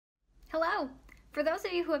For those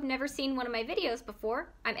of you who have never seen one of my videos before,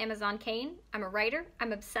 I'm AmazzonKane. I'm a writer.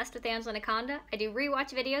 I'm obsessed with Anaconda. I do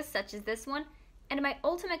rewatch videos such as this one, and my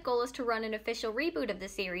ultimate goal is to run an official reboot of the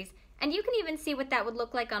series, and you can even see what that would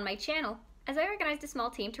look like on my channel, as I organized a small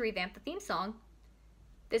team to revamp the theme song.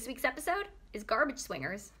 This week's episode is Garbage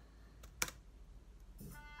Swingers.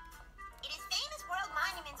 It is famous World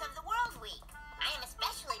Monuments of the World Week. I am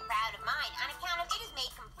especially proud of mine on account of it is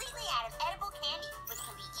made completely out of edible candy, which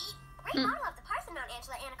can be eaten. Great model of the Parthenon,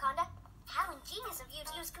 Angela Anaconda. How ingenious of you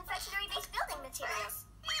to use confectionery-based building materials.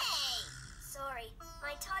 Hey! Sorry,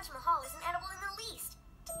 my Taj Mahal isn't edible in the least.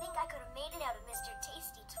 To think I could have made it out of Mr.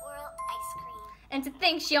 Tasty Twirl ice cream. And to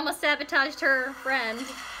think she almost sabotaged her friend.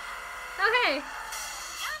 Oh, hey.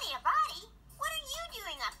 Johnny, a body? What are you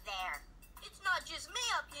doing up there? It's not just me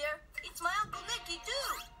up here. It's my Uncle Nicky, too.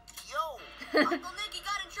 Yo! Uncle Nicky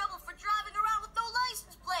got in trouble for driving around with no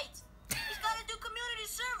license plates. He's got to do community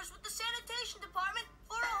service with the sanitation department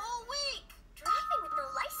for a whole week. Driving with no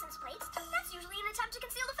license plates? That's usually an attempt to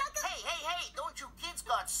conceal the fact that... Hey, don't you kids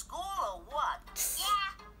got school or what?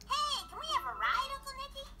 Yeah. Hey, can we have a ride, Uncle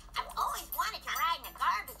Nicky? I've always wanted to ride in a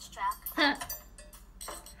garbage truck.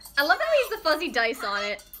 I love how he has the fuzzy dice on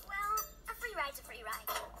it. Well, a free ride's a free ride.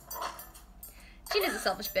 Gina's a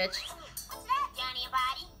selfish bitch. What's that, Johnny, a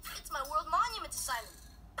body? It's my World Monuments assignment.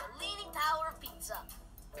 The Leaning Tower of Pizza.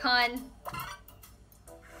 Con.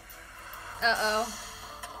 Uh-oh.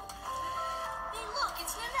 Hey, look,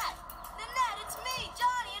 it's Nanette. Nanette, it's me,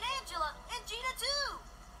 Johnny, and Angela, and Gina, too.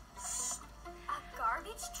 A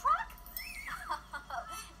garbage truck?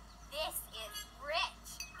 This is rich.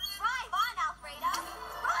 Drive on, Alfredo.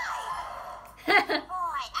 Drive!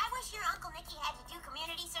 Boy, I wish your Uncle Nicky had to do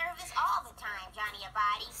community service all the time, Johnny, a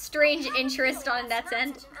body. Strange interest on Net's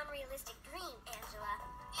end. Such an unrealistic dream, Angela.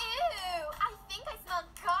 Ew, I think I smell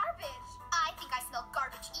garbage. I think I smell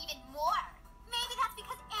garbage even more. Maybe that's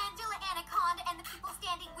because Angela Anaconda and the people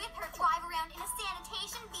standing with her drive around in a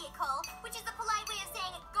sanitation vehicle, which is the polite way of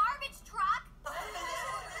saying a garbage truck.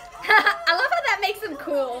 I love how that makes him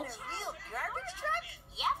cool. A real garbage truck?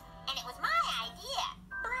 Yep, and it was my idea.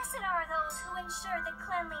 Blessed are those who ensure the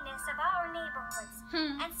cleanliness of our neighborhoods.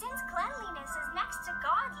 And since cleanliness is next to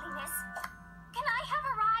godliness, can I have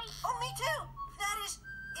a ride? Oh, me too. That is,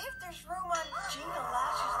 if there's room on Gina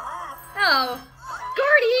Lash's lap. Oh.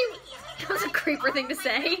 Gordy! That was a creeper thing to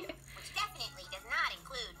say. Which definitely does not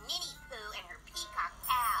include Minnie Pooh and her peacock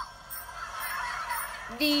pal.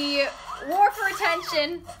 The war for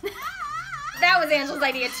attention. That was Angela's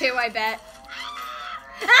idea too, I bet.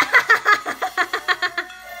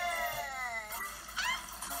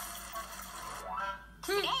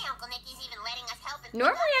 Today, Uncle Nicky's even letting us help him.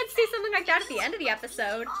 Normally I'd say something like that at the end of the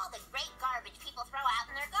episode. All the great garbage people throw out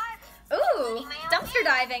in their garbage. Ooh, dumpster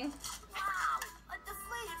diving. Wow, a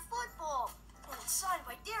deflated football. And it's signed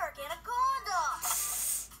by Derek Anaconda.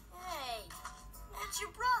 Hey, that's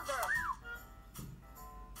your brother.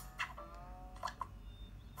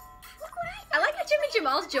 Look what I like that Jimmy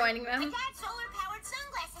Jamal's joining My them. dad's solar-powered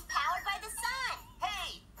sunglasses powered by the sun.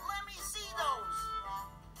 Hey, let me see those.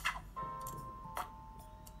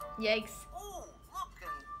 Yikes. Ooh,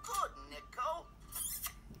 looking good, Nico.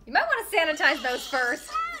 You might want to sanitize those first.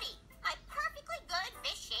 Howdy, my perfectly good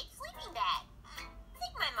fish-shaped sleeping bag.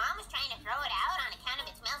 Think my mom was trying to throw it out on account of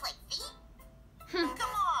it smells like feet?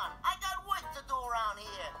 Come on, I got work to do around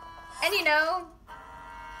here. And you know,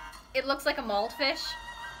 it looks like a mauled fish.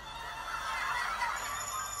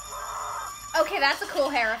 Okay, that's a cool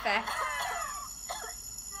hair effect.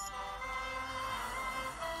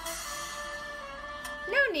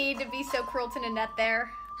 No need to be so cruel to Nanette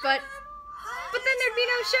there. But then there'd be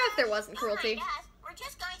no show if there wasn't cruelty. Don't mind us. We're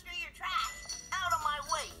just going through your trash. Out of my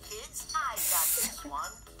way, kids. I got this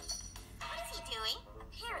one. What is he doing?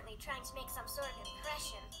 Apparently trying to make some sort of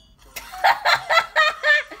impression.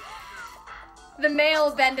 The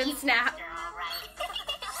male bend and snap. They're all right.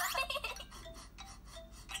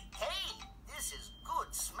 Hey, this is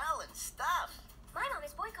good smelling stuff. My mom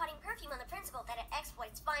is boycotting perfume on the principle that it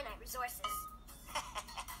exploits finite resources.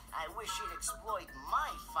 I wish you'd exploit my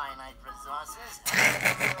finite resources.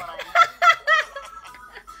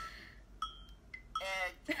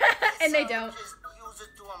 And they don't. Just use it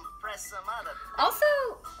to impress some other. Also,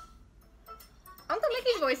 Uncle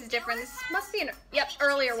Nicky's voice is different. This must be an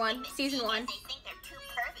earlier one, season 1. They think they're too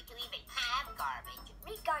perfect to even have garbage.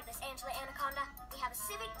 Regardless, Angela Anaconda, we have a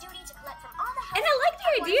civic duty to collect from all the And I like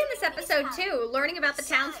the idea in this episode too, learning about the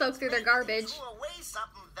townsfolk through their garbage. Throw away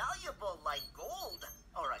something valuable like gold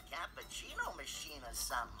or a cappuccino machine or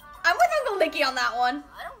something. I'm with Uncle Nicky on that one.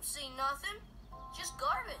 I don't see nothing. Just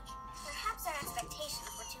garbage. Perhaps our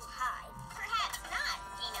expectations were too high. Perhaps not,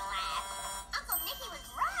 Gina laughed. Uncle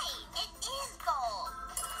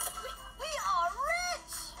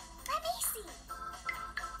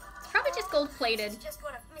gold-plated. It's just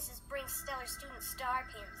one of Mrs. Brink's Stellar Student Star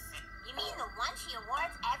pins. You mean the one she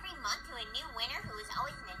awards every month to a new winner who is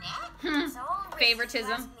always Nanette? It's all written,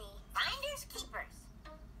 Favoritism. trust me. Finders keepers.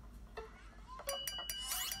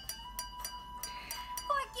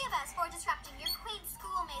 Forgive us for disrupting your quaint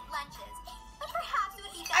school-made lunches, but perhaps it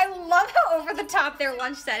would be best I love how over the top their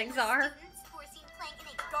lunch settings are. students who were seen playing in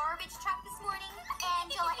a garbage truck this morning.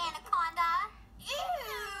 Angela Anaconda.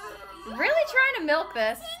 Ew. Really trying to milk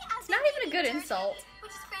this. It's not even a good insult.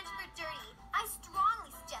 Which is French for dirty. I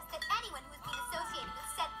strongly suggest that anyone who has been associated with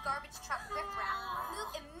said garbage truck riffraff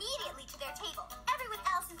move immediately to their table. Everyone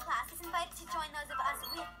else in class is invited to join those of us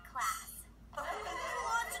with class.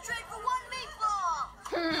 What's a trade for one meatball?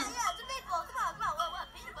 Yeah, it's a meatball. Come on. What?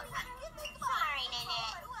 Peanut butter. Sorry,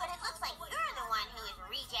 Nanette, but it looks like you're the one who is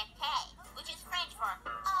rejecté, which is French for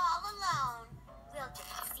all alone. We'll just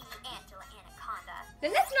see Angela Anaconda.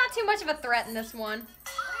 Then that's not too much of a threat in this one.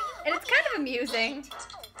 And it's kind of amusing.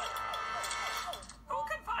 Who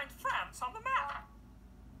can find France on the map?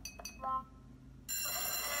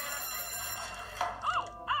 Oh,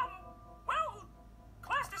 well,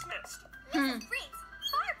 class dismissed. Mrs. Briggs,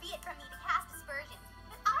 far be it from me to cast aspersions,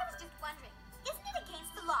 but I was just wondering, isn't it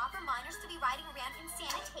against the law for minors to be riding around in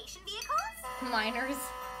sanitation vehicles? Minors.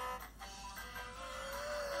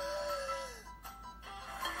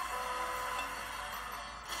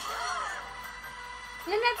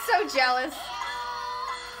 Nanette's so jealous.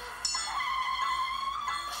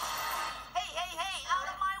 Hey, out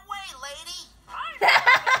of my way, lady. I'm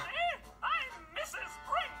Mrs.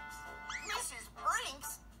 Brinks. Mrs.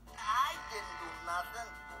 Brinks? I didn't do nothing.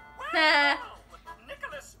 Well,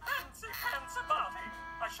 Nicholas Fancy Pants Abati.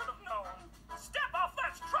 I should have known. Step off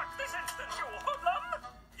that truck this instant, you hoodlum.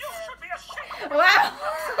 You should be ashamed. Wow.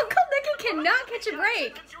 Uncle Nicky cannot catch a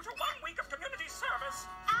break. Due to 1 week of community service.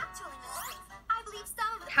 Actually, Mrs. Briggs, I believe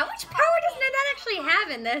some of the How much power does Nanette actually have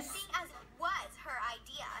in this? seeing as it was her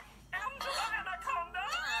idea. Angela Anaconda,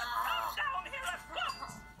 come down here at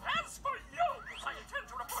once. As for you, I intend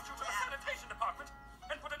to report you to the sanitation department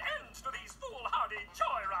and put an end to these foolhardy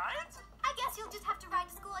joyrides. I guess you'll just have to ride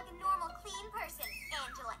to school like a normal, clean person,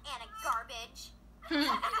 Angela Anna Garbage.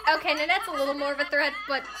 Okay, Nanette's a little more of a threat,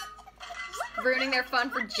 but ruining their fun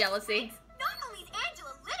for jealousy. Not only is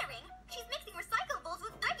Angela littering, she's mixing recyclables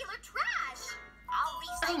with regular trash. I'll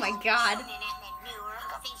recycle Oh my God. Nanette manure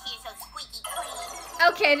since she is so squeaky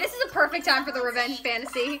clean. Okay, this is a perfect time for the revenge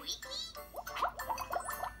fantasy.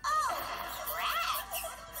 Oh, trash.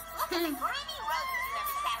 Look at the grimy roses you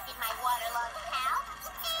have trapped in my waterlogged cow.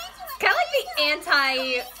 Angela Kind of like the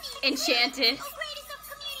anti-enchanted. greatest of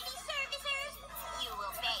community servicers. You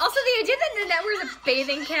will bathe. Also, the idea that Nanette wears a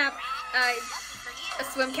bathing cap, Lucky for you. a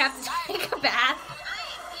swim cap to take a bath. I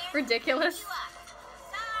am here. Ridiculous. You up.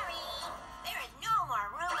 Sorry, there is no more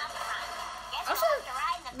room up front. Guess Also, I'll have to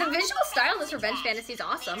ride in the back visual of style in this the revenge trash. fantasy is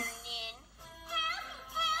awesome. Nin.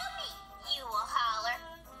 Help me, you will holler.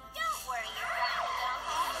 Don't worry your family,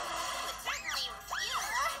 okay? We would certainly refuse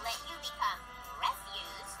to let you become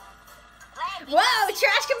refuse. Glad we Whoa,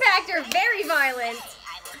 trash compactor, very violent.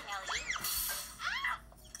 I will tell you. Ah,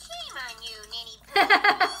 shame on you, Ninny Poo.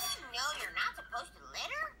 You know you're not supposed to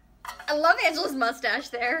litter? I love Angela's mustache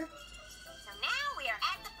there. So now we are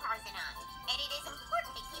at the Parthenon, and it is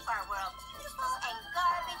important to keep our world beautiful and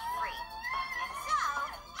garbage-free. And so,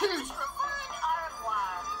 I wish you a fond au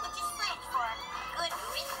revoir, which is French for good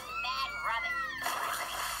riddance to bad rubbish.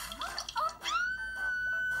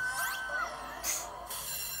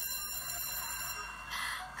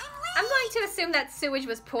 I'm going to assume that sewage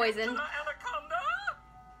was poisoned. Angela Anaconda,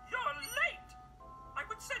 you're late. I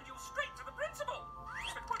would send you straight to the principal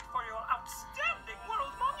if it weren't for your outstanding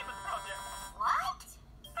World Monument project. What?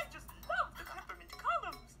 I just love the peppermint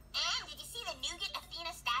columns. And did you see the nougat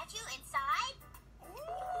Athena statue inside?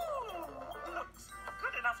 Ooh, looks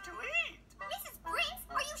good enough to eat. Mrs. Brinks,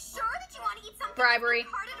 are you sure that you want to eat something Bribery.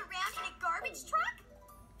 carted around in a garbage truck?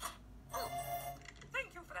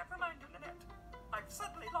 Thank you for that reminder, Nanette. I've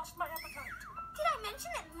suddenly lost my appetite. Did I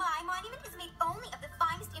mention that my monument is made only of the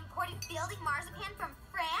finest imported building marzipan from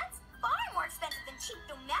France? Far more expensive than cheap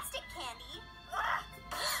domestic candy.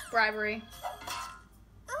 Bribery.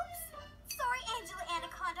 Oops. Sorry, Angela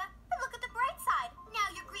Anaconda, but look at the bright side. Now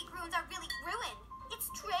your Greek ruins are really ruined.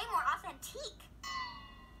 It's Trey more authentique.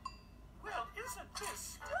 Well, isn't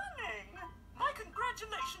this stunning? My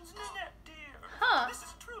congratulations, Nanette, dear. Huh. This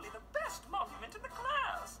is truly the best monument in the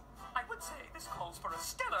class. I would say this calls for a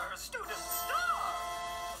stellar student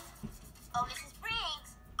star. Oh, Mrs.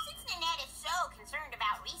 Brinks, since Nanette is so concerned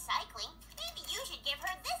about recycling, maybe you should give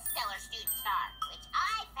her this stellar student star, which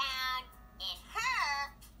I found in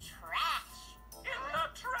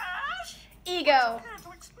go. Care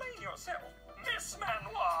to explain yourself, Miss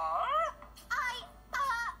Manoir?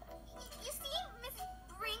 You see, Mrs.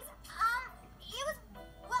 Briggs, it was,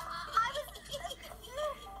 well, I was, yes, we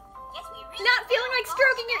really Not feeling like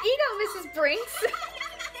stroking your ego, Mrs. Brinks.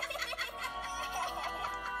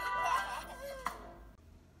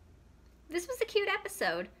 This was a cute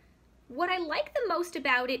episode. What I like the most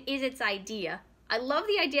about it is its idea. I love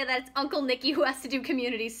the idea that it's Uncle Nicky who has to do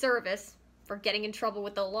community service for getting in trouble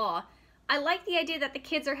with the law. I like the idea that the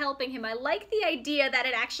kids are helping him. I like the idea that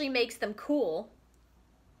it actually makes them cool.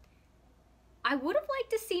 I would have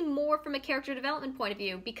liked to see more from a character development point of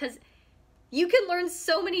view, because you can learn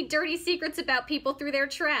so many dirty secrets about people through their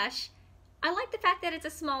trash. I like the fact that it's a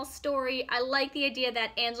small story. I like the idea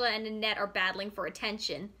that Angela and Annette are battling for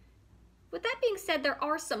attention. With that being said, there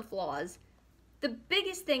are some flaws. The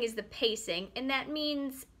biggest thing is the pacing, and that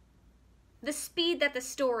means the speed that the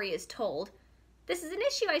story is told. This is an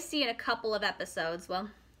issue I see in a couple of episodes, well,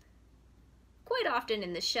 quite often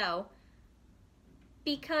in the show,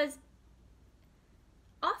 because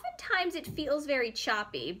oftentimes it feels very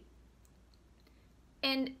choppy,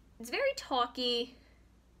 and it's very talky,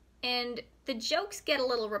 and the jokes get a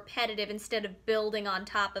little repetitive instead of building on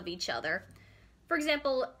top of each other. For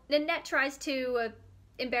example, Nanette tries to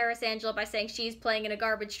embarrass Angela by saying she's playing in a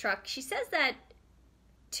garbage truck. She says that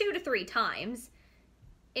 2 to 3 times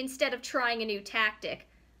instead of trying a new tactic.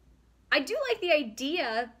 I do like the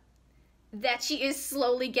idea that she is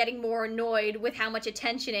slowly getting more annoyed with how much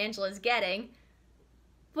attention Angela's getting,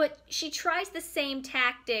 but she tries the same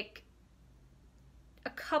tactic a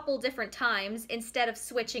couple different times instead of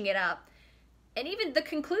switching it up. And even the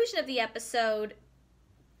conclusion of the episode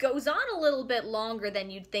goes on a little bit longer than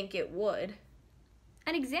you'd think it would.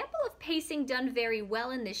 An example of pacing done very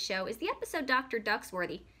well in this show is the episode Dr.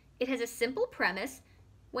 Ducksworthy. It has a simple premise.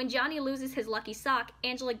 When Johnny loses his lucky sock,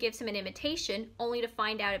 Angela gives him an imitation, only to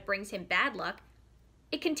find out it brings him bad luck.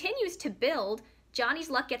 It continues to build. Johnny's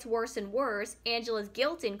luck gets worse and worse, Angela's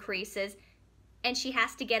guilt increases, and she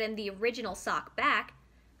has to get him the original sock back.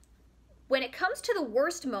 When it comes to the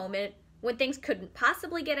worst moment, when things couldn't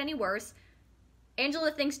possibly get any worse,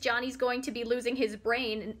 Angela thinks Johnny's going to be losing his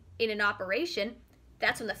brain in an operation.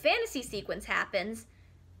 That's when the fantasy sequence happens.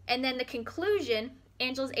 And then the conclusion,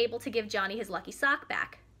 Angela's able to give Johnny his lucky sock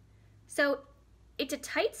back. So it's a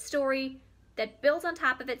tight story that builds on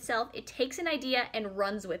top of itself. It takes an idea and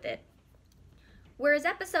runs with it. Whereas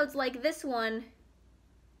episodes like this one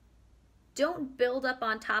don't build up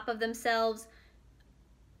on top of themselves.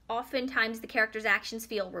 Oftentimes the characters' actions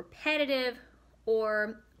feel repetitive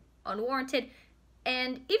or unwarranted.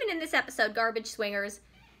 And even in this episode, Garbage Swingers,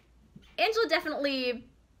 Angela definitely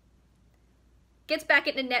gets back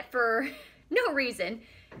at Nanette for no reason.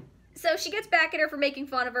 So she gets back at her for making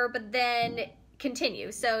fun of her, but then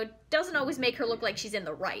continues. So it doesn't always make her look like she's in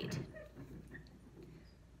the right.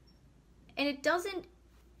 And it doesn't...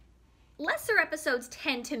 Lesser episodes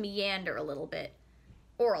tend to meander a little bit.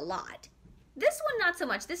 Or a lot. This one, not so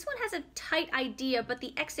much. This one has a tight idea, but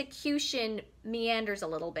the execution meanders a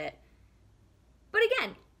little bit. But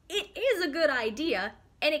again, it is a good idea,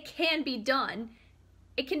 and it can be done.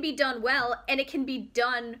 It can be done well, and it can be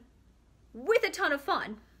done with a ton of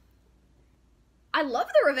fun. I love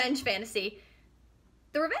the revenge fantasy.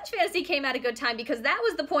 The revenge fantasy came at a good time because that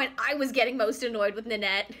was the point I was getting most annoyed with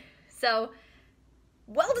Nanette. So,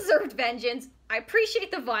 well-deserved vengeance. I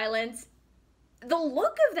appreciate the violence. The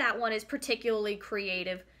look of that one is particularly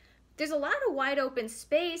creative. There's a lot of wide open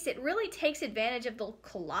space. It really takes advantage of the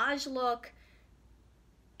collage look.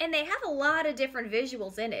 And they have a lot of different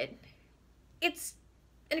visuals in it. It's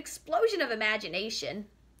an explosion of imagination.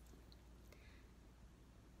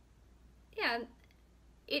 Yeah,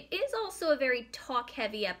 it is also a very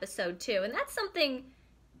talk-heavy episode, too. And that's something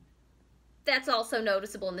that's also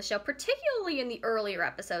noticeable in the show, particularly in the earlier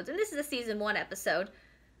episodes. And this is a season 1 episode.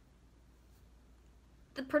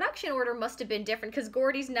 The production order must have been different because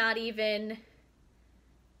Gordy's not even...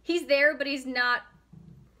 He's there, but he's not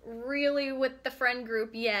really with the friend group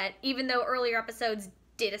yet, even though earlier episodes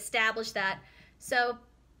did establish that. So,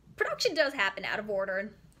 production does happen out of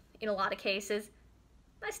order in a lot of cases.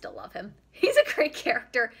 I still love him. He's a great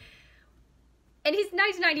character. And he's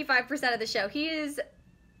 95% of the show. He is,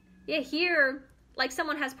 yeah, here, like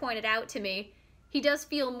someone has pointed out to me, he does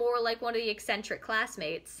feel more like one of the eccentric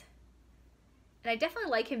classmates. And I definitely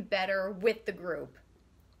like him better with the group.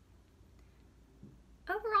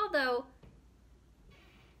 Overall, though,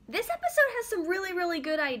 this episode has some really, really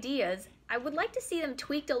good ideas. I would like to see them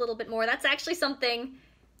tweaked a little bit more. That's actually something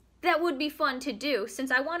that would be fun to do.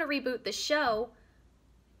 Since I want to reboot the show,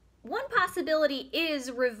 one possibility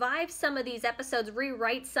is revive some of these episodes,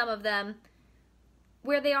 rewrite some of them,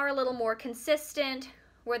 where they are a little more consistent,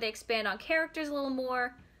 where they expand on characters a little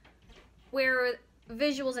more, where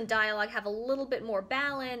visuals and dialogue have a little bit more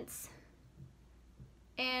balance,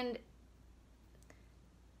 and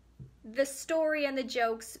the story and the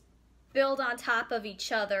jokes build on top of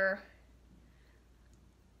each other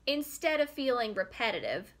instead of feeling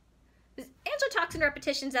repetitive. Angiotoxin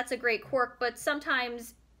repetitions, that's a great quirk, but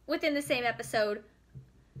sometimes within the same episode,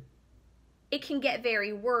 it can get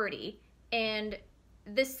very wordy, and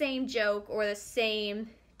the same joke or the same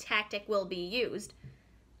tactic will be used.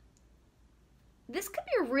 This could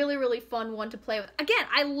be a really, really fun one to play with. Again,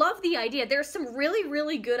 I love the idea. There's some really,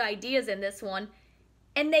 really good ideas in this one,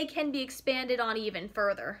 and they can be expanded on even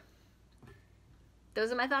further.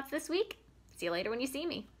 Those are my thoughts this week. See you later when you see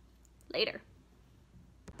me. Later.